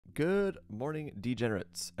Good morning,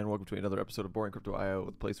 degenerates, and welcome to another episode of Boring Crypto IO,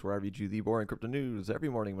 the place where I read you the boring crypto news every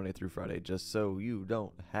morning, Monday through Friday, just so you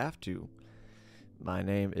don't have to. My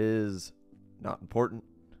name is Not Important,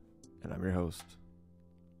 and I'm your host.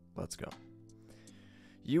 Let's go.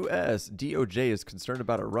 U.S. DOJ is concerned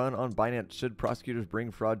about a run on Binance should prosecutors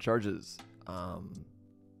bring fraud charges.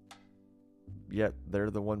 Yet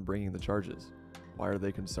they're the one bringing the charges. Why are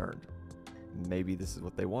they concerned? Maybe this is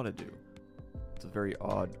what they want to do. It's a very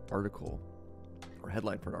odd article, or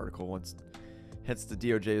headline for an article. Hence, the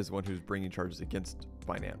DOJ is the one who's bringing charges against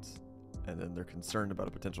Binance, and then they're concerned about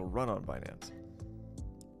a potential run on Binance.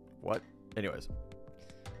 What? Anyways,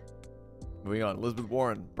 moving on. Elizabeth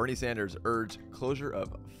Warren, Bernie Sanders urge closure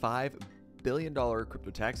of $5 billion crypto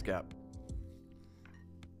tax gap.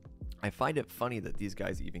 I find it funny that these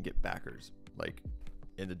guys even get backers, like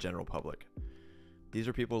in the general public. These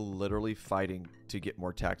are people literally fighting to get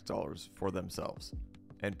more tax dollars for themselves,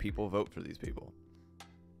 and people vote for these people.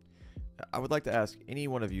 I would like to ask any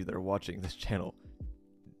one of you that are watching this channel,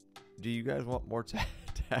 do you guys want more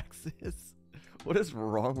taxes? What is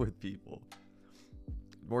wrong with people?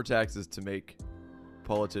 More taxes to make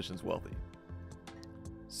politicians wealthy.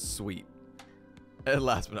 Sweet. And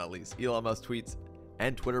last but not least, Elon Musk tweets,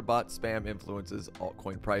 and Twitter bot spam influences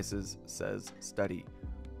altcoin prices, says study.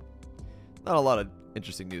 Not a lot of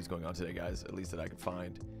interesting news going on today, guys, at least that I can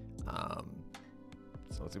find. So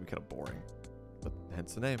it's going to be kind of boring, but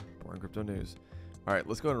hence the name, Boring Crypto News. All right,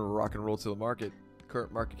 let's go and rock and roll to the market.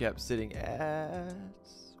 Current market cap sitting at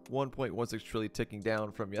 1.16 trillion, ticking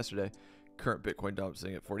down from yesterday. Current Bitcoin dump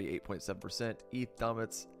sitting at 48.7%. ETH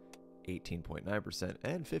dominance 18.9%.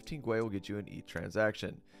 And 15 Gwei will get you an ETH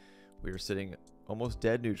transaction. We are sitting almost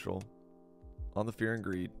dead neutral on the fear and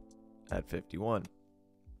greed at 51.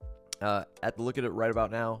 At the looks of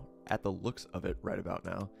it right about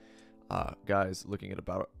now, guys, looking at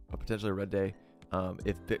about a potentially red day.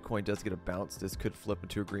 If Bitcoin does get a bounce, this could flip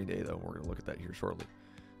into a green day, though. We're going to look at that here shortly.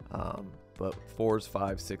 But 4s,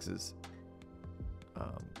 5s, 6s,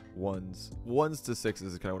 1s to 6s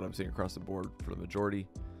is kind of what I'm seeing across the board for the majority.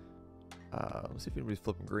 Let's see if anybody's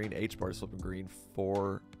flipping green. H-bar is flipping green,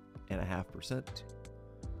 4.5%.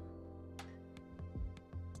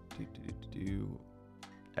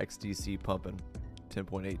 XDC pumping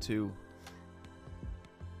 10.82.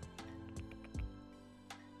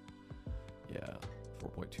 Yeah,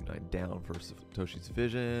 4.29 down for Satoshi's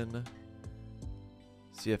Vision.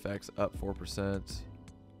 CFX up 4%.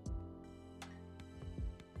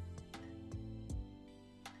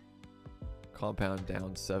 Compound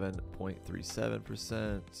down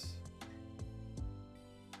 7.37%.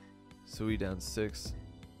 Sui down 6.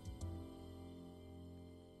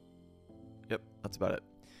 Yep, that's about it.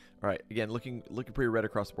 All right, again, looking pretty red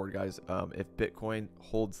across the board, guys. If Bitcoin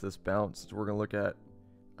holds this bounce, we're gonna look at,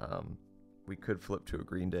 we could flip to a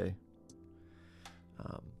green day,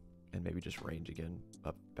 and maybe just range again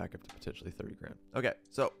back up to potentially 30 grand. Okay,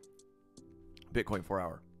 so Bitcoin 4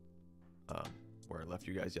 hour, where I left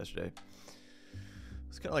you guys yesterday.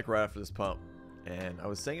 It's kind of like right after this pump, and I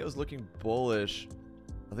was saying it was looking bullish.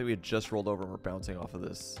 I think we had just rolled over and we're bouncing off of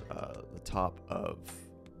this, the top of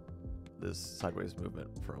this sideways movement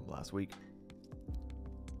from last week,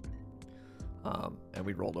 and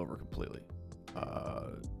we rolled over completely.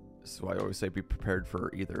 So I always say be prepared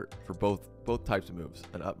for both types of moves,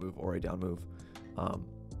 an up move or a down move,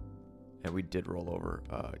 and we did roll over,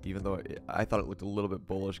 even though I thought it looked a little bit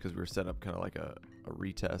bullish because we were setting up kind of like a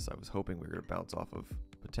retest. I was hoping we were going to bounce off of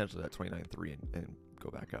potentially that 29.3 and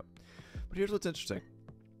go back up. But here's what's interesting,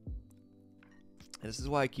 and this is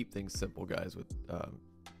why I keep things simple, guys, with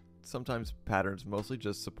sometimes patterns, mostly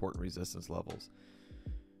just support and resistance levels.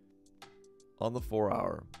 On the 4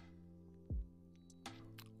 hour,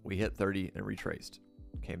 we hit 30 and retraced.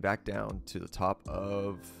 Came back down to the top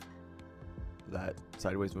of that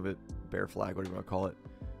sideways movement, bear flag, whatever you want to call it,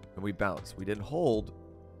 and we bounced. We didn't hold,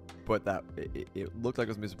 but it looked like it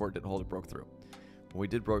was going to be support, didn't hold, it broke through. When we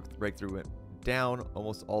did break through, went down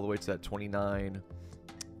almost all the way to that 29,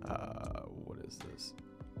 what is this?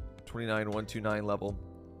 29,129 level,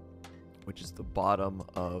 which is the bottom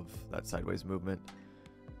of that sideways movement,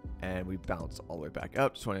 and we bounced all the way back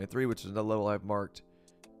up to 29.3, which is another level I've marked,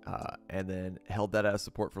 and then held that as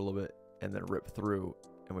support for a little bit, and then ripped through.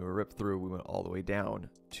 And when we ripped through, we went all the way down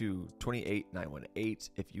to 28,918.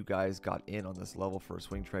 If you guys got in on this level for a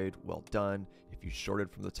swing trade, well done. If you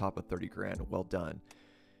shorted from the top of 30 grand, well done.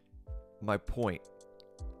 My point,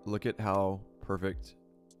 look at how perfect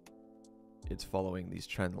it's following these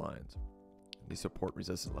trend lines. These support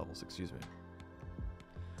resistance levels, excuse me.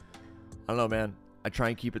 I don't know, man. I try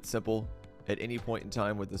and keep it simple. At any point in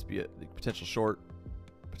time, would this be a potential short?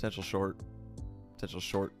 potential short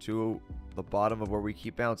to the bottom of where we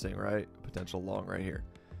keep bouncing, right? Potential long right here,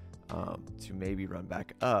 to maybe run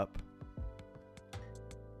back up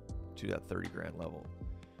to that 30 grand level.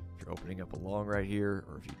 If you're opening up a long right here,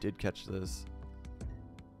 or if you did catch this,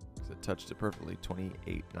 because it touched it perfectly,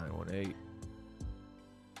 28,918,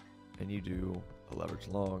 and you do a leverage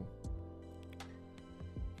long,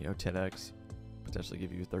 10x, potentially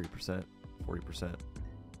give you 30%, 40%.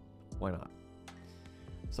 Why not?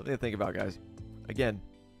 Something to think about, guys. Again,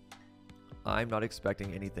 I'm not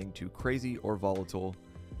expecting anything too crazy or volatile.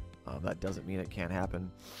 That doesn't mean it can't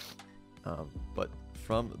happen. But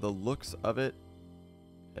from the looks of it,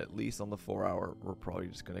 at least on the 4 hour, we're probably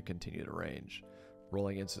just going to continue to range.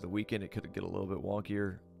 Rolling into the weekend, it could get a little bit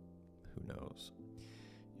wonkier. Who knows?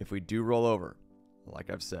 If we do roll over, like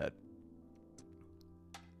I've said,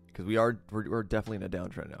 because we're definitely in a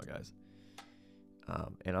downtrend now, guys.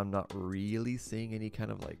 And I'm not really seeing any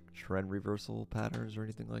kind of like trend reversal patterns or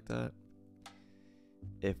anything like that.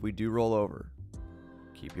 If we do roll over,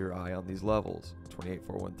 keep your eye on these levels.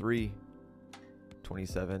 28,413,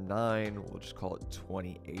 27,9, we'll just call it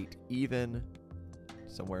 28 even,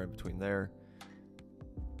 somewhere in between there,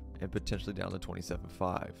 and potentially down to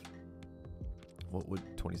 27.5. What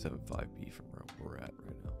would 27.5 be from where we're at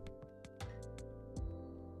right now?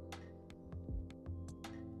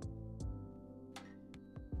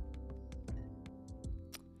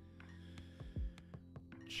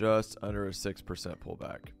 Just under a 6%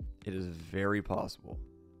 pullback. It is very possible.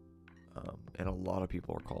 And a lot of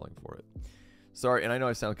people are calling for it. Sorry, and I know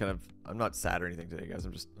I sound kind of, I'm not sad or anything today, guys.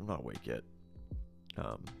 I'm not awake yet.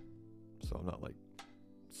 So I'm not like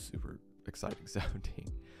super exciting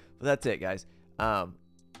sounding. But that's it, guys.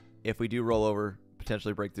 If we do roll over,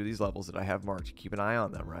 potentially break through these levels that I have marked, keep an eye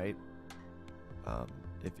on them, right?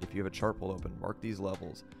 If you have a chart pulled open, mark these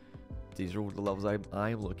levels. These are the levels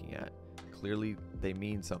I'm looking at. Clearly, they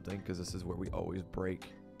mean something because this is where we always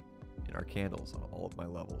break in our candles on all of my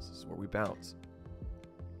levels. This is where we bounce.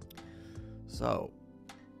 So,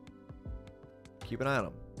 keep an eye on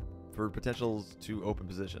them for potentials to open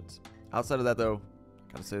positions. Outside of that, though,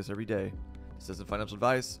 I gotta say this every day. This isn't financial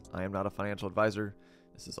advice. I am not a financial advisor.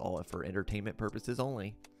 This is all for entertainment purposes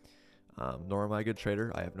only. Nor am I a good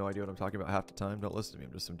trader. I have no idea what I'm talking about half the time. Don't listen to me.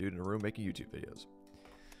 I'm just some dude in a room making YouTube videos.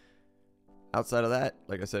 Outside of that,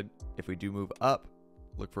 like I said, if we do move up,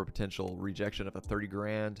 look for a potential rejection of a 30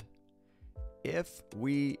 grand. If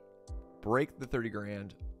we break the 30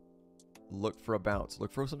 grand, look for a bounce.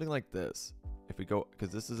 Look for something like this. If we go, because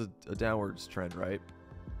this is a downwards trend, right?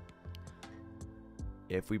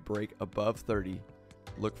 If we break above 30,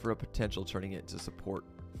 look for a potential turning it into support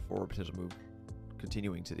for a potential move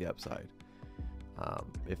continuing to the upside.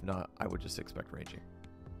 If not, I would just expect ranging,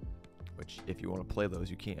 which if you want to play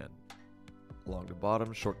those, you can. Long to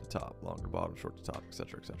bottom, short to top, long to bottom, short to top,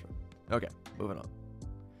 etc., etc. Okay, moving on.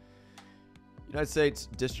 United States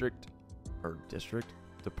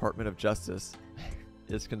Department of Justice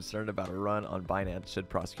is concerned about a run on Binance should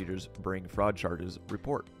prosecutors bring fraud charges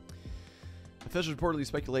report. Officials reportedly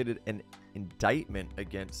speculated an indictment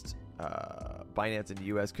against Binance in the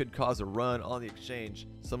U.S. could cause a run on the exchange,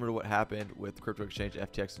 similar to what happened with crypto exchange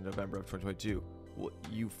FTX in November of 2022. What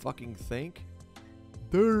you fucking think?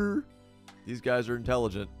 These guys are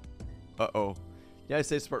intelligent. Uh-oh. The United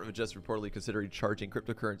States Department of Justice reportedly considering charging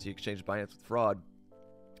cryptocurrency exchange Binance with fraud,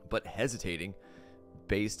 but hesitating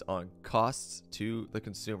based on costs to the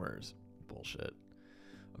consumers. Bullshit.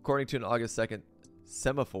 According to an August 2nd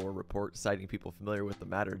Semaphore report citing people familiar with the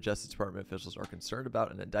matter, Justice Department officials are concerned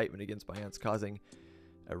about an indictment against Binance causing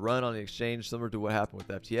a run on the exchange similar to what happened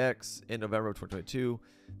with FTX in November of 2022.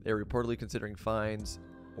 They are reportedly considering fines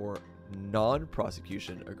or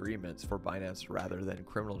non-prosecution agreements for Binance rather than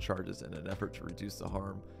criminal charges in an effort to reduce the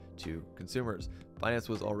harm to consumers. Binance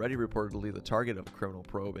was already reportedly the target of a criminal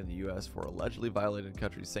probe in the U.S. for allegedly violating the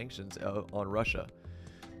country's sanctions on Russia.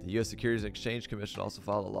 The U.S. Securities and Exchange Commission also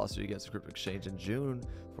filed a lawsuit against the crypto exchange in June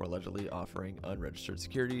for allegedly offering unregistered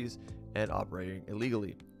securities and operating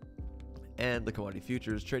illegally. And the Commodity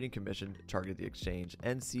Futures Trading Commission targeted the exchange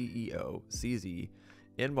and CEO, CZ,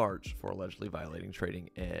 in March for allegedly violating trading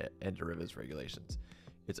and derivatives regulations.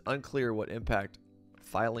 It's unclear what impact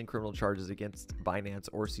filing criminal charges against Binance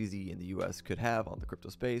or CZ in the U.S. could have on the crypto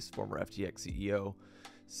space. Former FTX CEO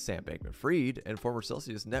Sam Bankman-Fried and former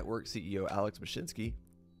Celsius Network CEO Alex Mashinsky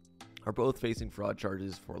are both facing fraud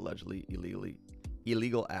charges for allegedly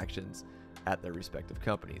illegal actions at their respective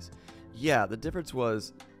companies. Yeah, the difference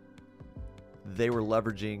was they were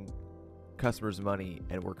leveraging customers' money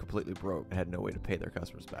and were completely broke and had no way to pay their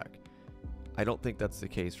customers back. I don't think that's the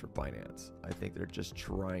case for Binance. I think they're just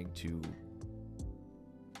trying to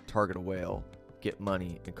target a whale, get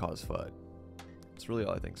money, and cause FUD. That's really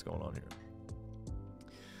all I think is going on here.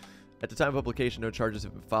 At the time of publication, no charges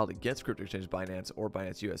have been filed against crypto exchange Binance or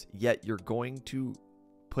Binance US, yet you're going to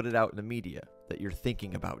put it out in the media that you're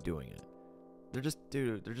thinking about doing it. They're just,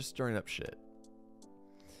 dude, they're just stirring up shit.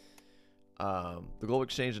 The Global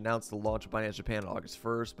Exchange announced the launch of Binance Japan on August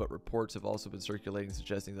 1st, but reports have also been circulating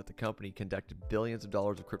suggesting that the company conducted billions of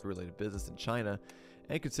dollars of crypto-related business in China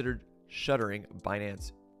and considered shuttering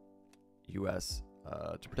Binance US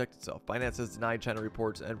to protect itself. Binance has denied China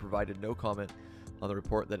reports and provided no comment on the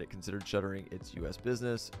report that it considered shuttering its US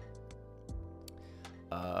business.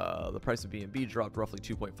 The price of BNB dropped roughly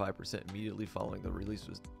 2.5% immediately following the release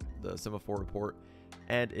of the Semaphore report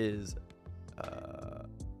and is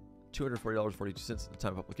 $240.42 at the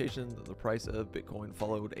time of publication. The price of Bitcoin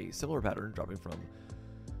followed a similar pattern, dropping from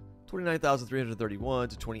 29,331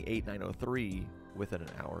 to 28,903 within an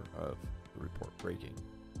hour of the report breaking.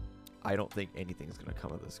 I don't think anything's going to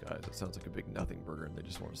come of this, guys. It sounds like a big nothing burger, and they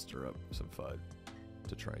just want to stir up some FUD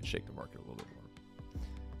to try and shake the market a little bit more.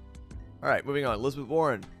 All right, moving on. Elizabeth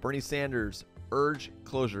Warren, Bernie Sanders urge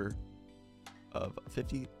closure of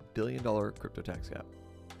 $50 billion crypto tax gap.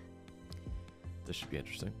 This should be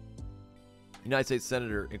interesting. United States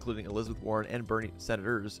Senators, including Elizabeth Warren and Bernie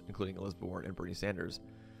Sanders,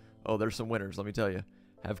 oh, there's some winners, let me tell you,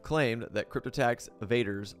 have claimed that crypto tax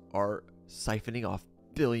evaders are siphoning off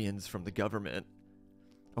billions from the government.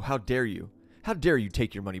 Oh, how dare you? How dare you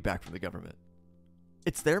take your money back from the government?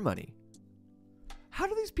 It's their money. How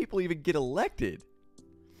do these people even get elected?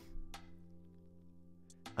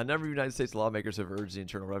 A number of United States lawmakers have urged the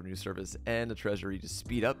Internal Revenue Service and the Treasury to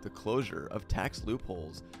speed up the closure of tax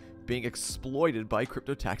loopholes being exploited by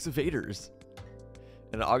crypto tax evaders.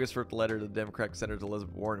 In an August 1st letter to the Democratic Senators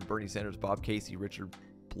Elizabeth Warren and Bernie Sanders, Bob Casey, Richard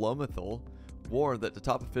Blumenthal warned that the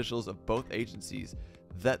top officials of both agencies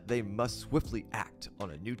that they must swiftly act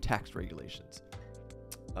on a new tax regulations.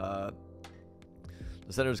 The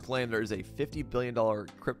senators claim there is a $50 billion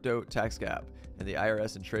crypto tax gap, and the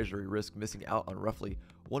IRS and Treasury risk missing out on roughly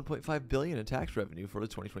 $1.5 billion in tax revenue for the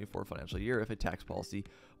 2024 financial year if a tax policy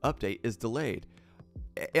update is delayed.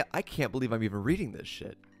 I can't believe I'm even reading this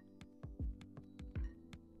shit.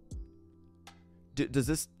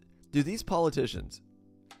 Do these politicians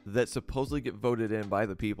that supposedly get voted in by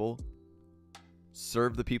the people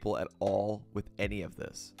serve the people at all with any of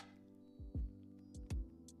this?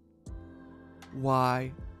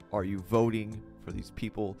 Why are you voting for these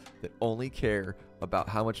people that only care about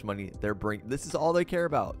how much money they're bringing? This is all they care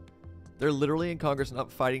about. They're literally in Congress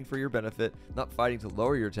not fighting for your benefit, not fighting to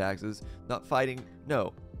lower your taxes, not fighting,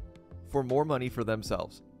 no, for more money for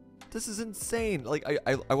themselves. This is insane. Like,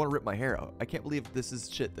 I want to rip my hair out. I can't believe this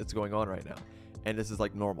is shit that's going on right now. And this is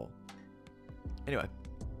like normal. Anyway,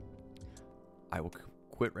 I will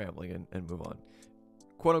quit rambling and move on.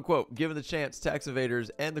 Quote unquote, given the chance, tax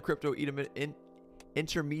evaders and the crypto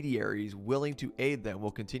intermediaries willing to aid them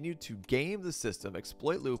will continue to game the system,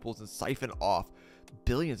 exploit loopholes, and siphon off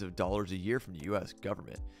billions of dollars a year from the U.S.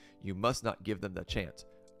 government. You must not give them the chance.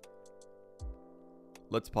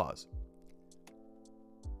 Let's pause.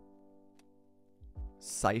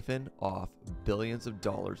 Siphon off billions of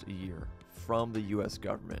dollars a year from the U.S.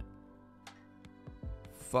 government.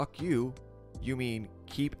 Fuck you. You mean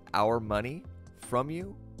keep our money from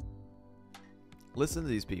you? Listen to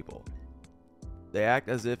these people. They act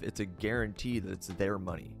as if it's a guarantee that it's their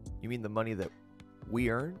money. You mean the money that we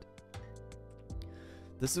earned?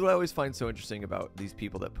 This is what I always find so interesting about these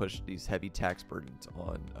people that push these heavy tax burdens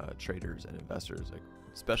on traders and investors, like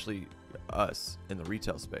especially us in the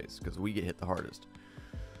retail space, because we get hit the hardest.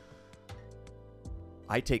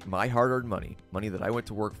 I take my hard-earned money that I went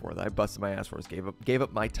to work for, that I busted my ass for, gave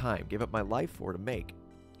up my time, gave up my life for to make,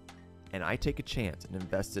 and I take a chance and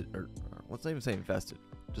invest it, or let's not even say invest it,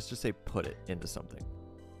 just say put it into something,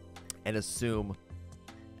 and assume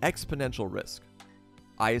exponential risk.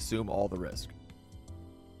 I assume all the risk.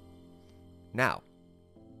 Now,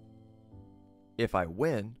 if I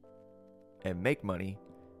win and make money,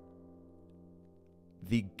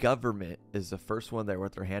 the government is the first one there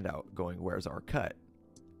with their hand out going, where's our cut?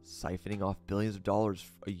 Siphoning off billions of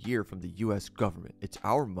dollars a year from the U.S. government. It's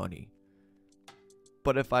our money.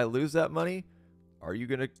 But if I lose that money,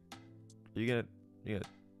 can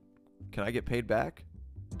I get paid back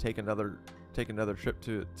and take another trip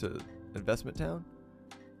to investment town?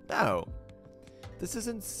 No. This is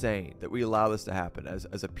insane that we allow this to happen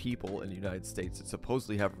as a people in the United States that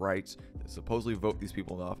supposedly have rights, that supposedly vote these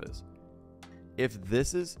people in office. If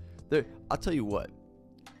this is there, I'll tell you what.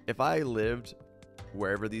 If I lived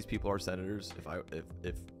wherever these people are senators,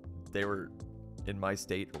 if they were in my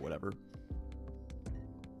state or whatever,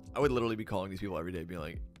 I would literally be calling these people every day being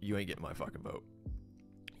like, you ain't getting my fucking vote.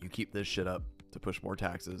 You keep this shit up to push more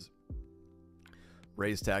taxes,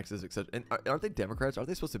 raise taxes, etc. And aren't they Democrats? Aren't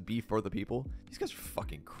they supposed to be for the people? These guys are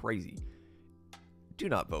fucking crazy. Do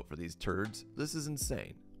not vote for these turds. This is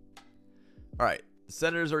insane. All right. The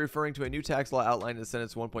senators are referring to a new tax law outlined in the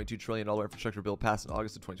Senate's $1.2 trillion infrastructure bill passed in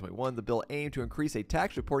August of 2021. The bill aimed to increase a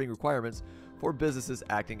tax reporting requirements for businesses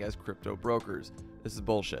acting as crypto brokers. This is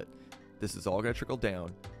bullshit. This is all going to trickle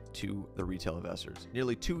down to the retail investors.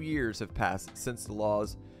 Nearly 2 years have passed since the law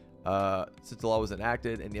was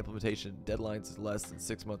enacted, and the implementation deadline is less than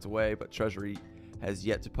 6 months away, but Treasury has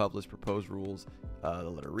yet to publish proposed rules, the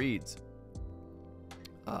letter reads.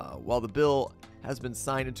 While the bill has been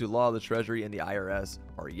signed into law, the Treasury and the IRS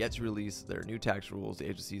are yet to release their new tax rules. The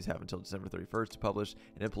agencies have until December 31st to publish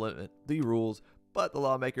and implement the rules, but the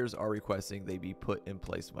lawmakers are requesting they be put in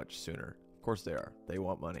place much sooner. Of course they are. They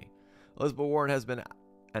want money. Elizabeth Warren has been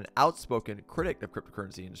an outspoken critic of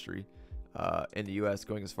cryptocurrency industry in the U.S.,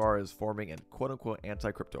 going as far as forming a quote-unquote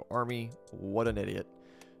anti-crypto army. What an idiot.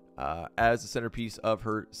 As the centerpiece of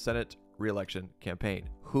her Senate re-election campaign.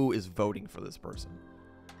 Who is voting for this person?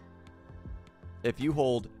 If you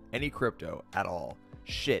hold any crypto at all,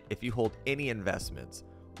 shit, if you hold any investments,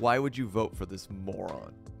 why would you vote for this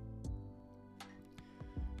moron?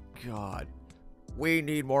 God, we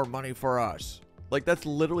need more money for us. Like, that's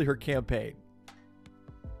literally her campaign.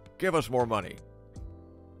 Give us more money.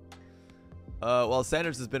 While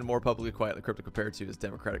Sanders has been more publicly quiet in crypto compared to his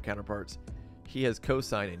Democratic counterparts, he has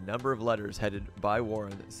co-signed a number of letters headed by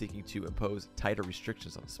Warren seeking to impose tighter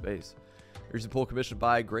restrictions on the space. A recent poll commissioned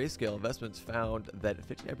by Grayscale Investments found that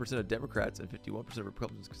 59% of Democrats and 51% of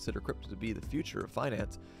Republicans consider crypto to be the future of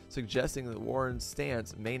finance, suggesting that Warren's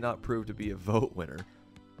stance may not prove to be a vote winner.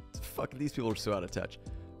 Fuck, these people are so out of touch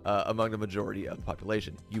among the majority of the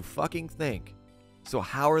population. You fucking think. So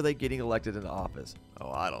how are they getting elected into office?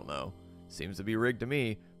 Oh, I don't know. Seems to be rigged to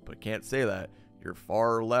me, but can't say that. You're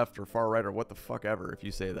far left or far right or what the fuck ever if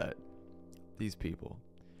you say that. These people.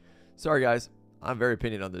 Sorry, guys. I'm very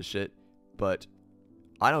opinionated on this shit, but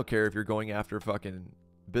I don't care if you're going after fucking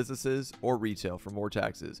businesses or retail for more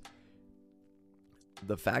taxes.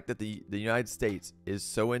 The fact that the United States is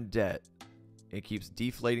so in debt and keeps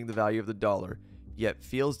deflating the value of the dollar, yet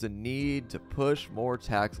feels the need to push more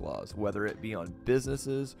tax laws, whether it be on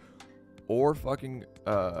businesses or fucking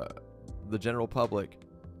the general public,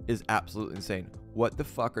 is absolutely insane. What the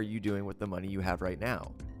fuck are you doing with the money you have right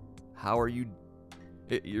now? How are you?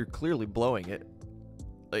 You're clearly blowing it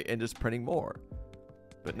and just printing more.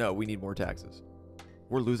 But no, we need more taxes.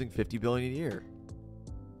 We're losing $50 billion a year.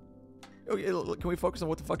 Okay, can we focus on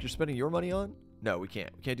what the fuck you're spending your money on? No, we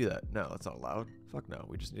can't. We can't do that. No, that's not allowed. Fuck no.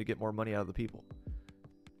 We just need to get more money out of the people.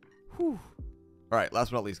 Whew. All right,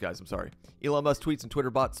 last but not least, guys, I'm sorry. Elon Musk tweets and Twitter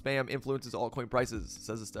bot spam influences altcoin prices,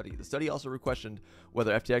 says the study. The study also questioned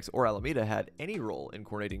whether FTX or Alameda had any role in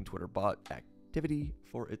coordinating Twitter bot activity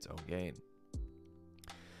for its own gain.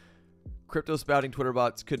 Crypto spouting Twitter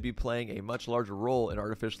bots could be playing a much larger role in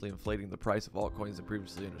artificially inflating the price of altcoins than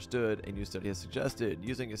previously understood, a new study has suggested.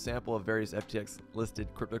 Using a sample of various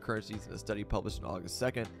FTX-listed cryptocurrencies in a study published on August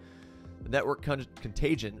 2nd, the Network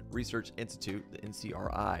Contagion Research Institute, the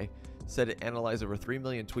NCRI, said it analyzed over 3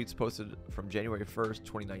 million tweets posted from January 1st,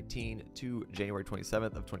 2019 to January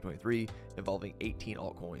 27th of 2023 involving 18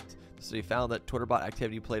 altcoins. The study found that Twitter bot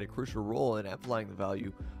activity played a crucial role in amplifying the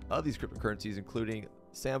value of these cryptocurrencies, including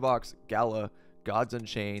Sandbox, Gala, Gods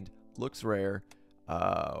Unchained, Looks Rare,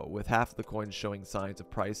 with half of the coins showing signs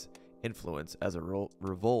of price influence as a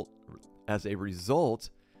result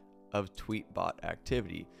of tweet bot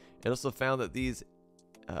activity. It also found that these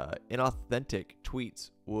inauthentic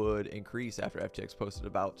tweets would increase after FTX posted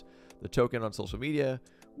about the token on social media,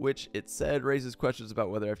 which it said raises questions about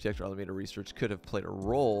whether FTX or Alameda Research could have played a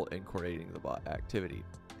role in coordinating the bot activity.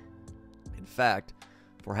 In fact,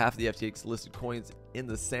 for half of the FTX listed coins in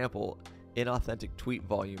the sample, inauthentic tweet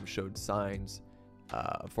volume showed signs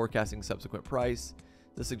forecasting subsequent price.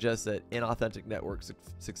 This suggests that inauthentic networks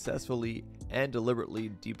successfully and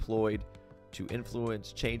deliberately deployed to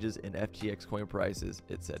influence changes in FTX coin prices,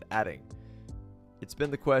 it said, adding, "It's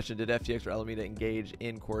been the question, did FTX or Alameda engage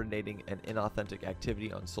in coordinating an inauthentic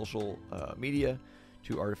activity on social media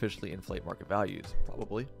to artificially inflate market values?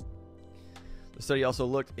 Probably." The study also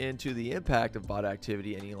looked into the impact of bot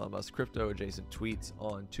activity and Elon Musk's crypto-adjacent tweets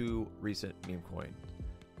on two recent meme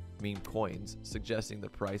coins, suggesting the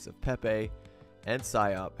price of Pepe and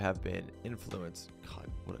PSYOP have been influenced. God,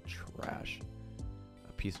 what a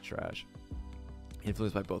piece of trash.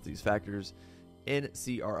 Influenced by both these factors.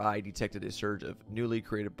 NCRI detected a surge of newly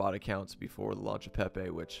created bot accounts before the launch of Pepe,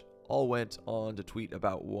 which all went on to tweet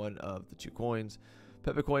about one of the 2 coins.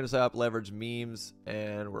 Pepe Coin app leveraged memes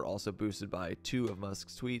and were also boosted by 2 of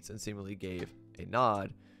Musk's tweets and seemingly gave a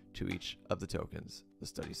nod to each of the tokens, the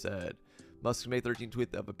study said. Musk's May 13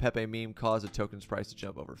 tweet of a Pepe meme caused the token's price to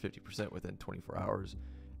jump over 50% within 24 hours.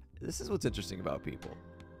 This is what's interesting about people.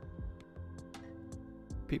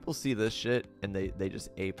 People see this shit and they just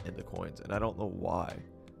ape into coins, and I don't know why.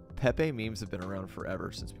 Pepe memes have been around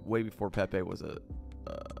forever, since way before Pepe was a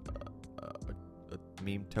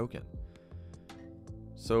meme token.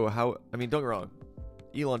 So how, I mean, don't get me wrong,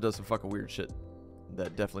 Elon does some fucking weird shit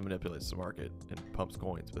that definitely manipulates the market and pumps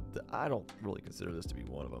coins, but I don't really consider this to be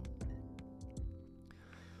one of them.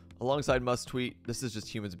 Alongside Musk's tweet, this is just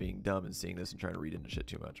humans being dumb and seeing this and trying to read into shit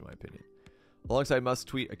too much, in my opinion. Alongside Musk's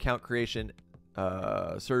tweet, account creation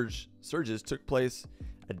surges took place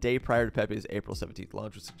a day prior to Pepe's April 17th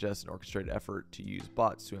launch, which suggests an orchestrated effort to use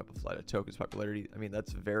bots to amplify the token's popularity. I mean,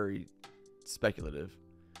 that's very speculative.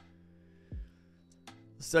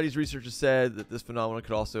 The study's researchers said that this phenomenon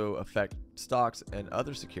could also affect stocks and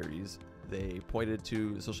other securities. They pointed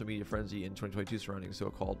to the social media frenzy in 2022 surrounding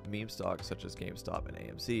so-called meme stocks such as GameStop and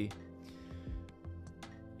AMC.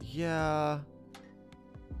 Yeah.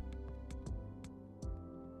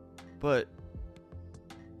 But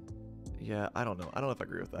yeah, I don't know. I don't know if I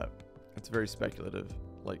agree with that. It's very speculative,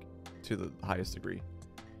 like, to the highest degree.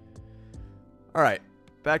 All right,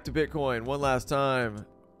 back to Bitcoin one last time.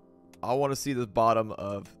 I want to see the bottom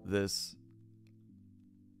of this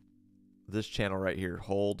channel right here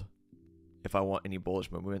hold if I want any bullish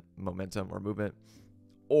momentum or movement,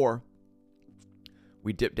 or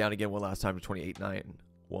we dip down again one last time to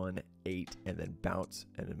 28.918 and then bounce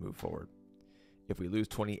and then move forward. If we lose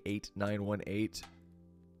 28.918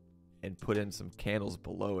 and put in some candles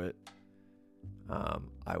below it,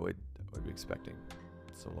 I would be expecting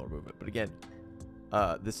some lower movement. But again,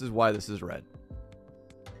 this is why this is red.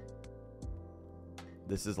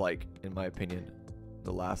 This is, like, in my opinion,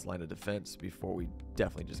 the last line of defense before we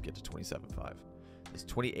definitely just get to 27.5. This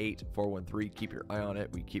 28.413, keep your eye on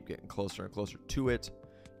it. We keep getting closer and closer to it.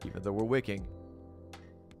 Even though we're wicking,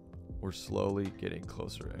 we're slowly getting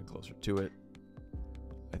closer and closer to it.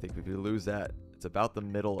 I think if we lose that, it's about the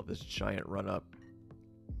middle of this giant run up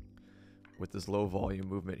with this low volume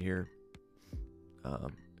movement here. We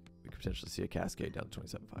could potentially see a cascade down to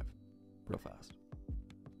 27.5 real fast.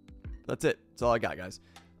 That's it. That's all I got, guys.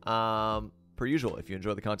 Per usual, if you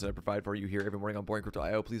enjoy the content I provide for you here every morning on Boring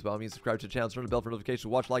Crypto.io, please by all means subscribe to the channel, turn on the bell for notifications,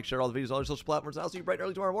 watch, like, share all the videos on all your social platforms, and I'll see you bright and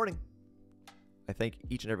early tomorrow morning. I thank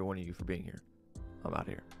each and every one of you for being here. I'm out of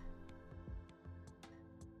here.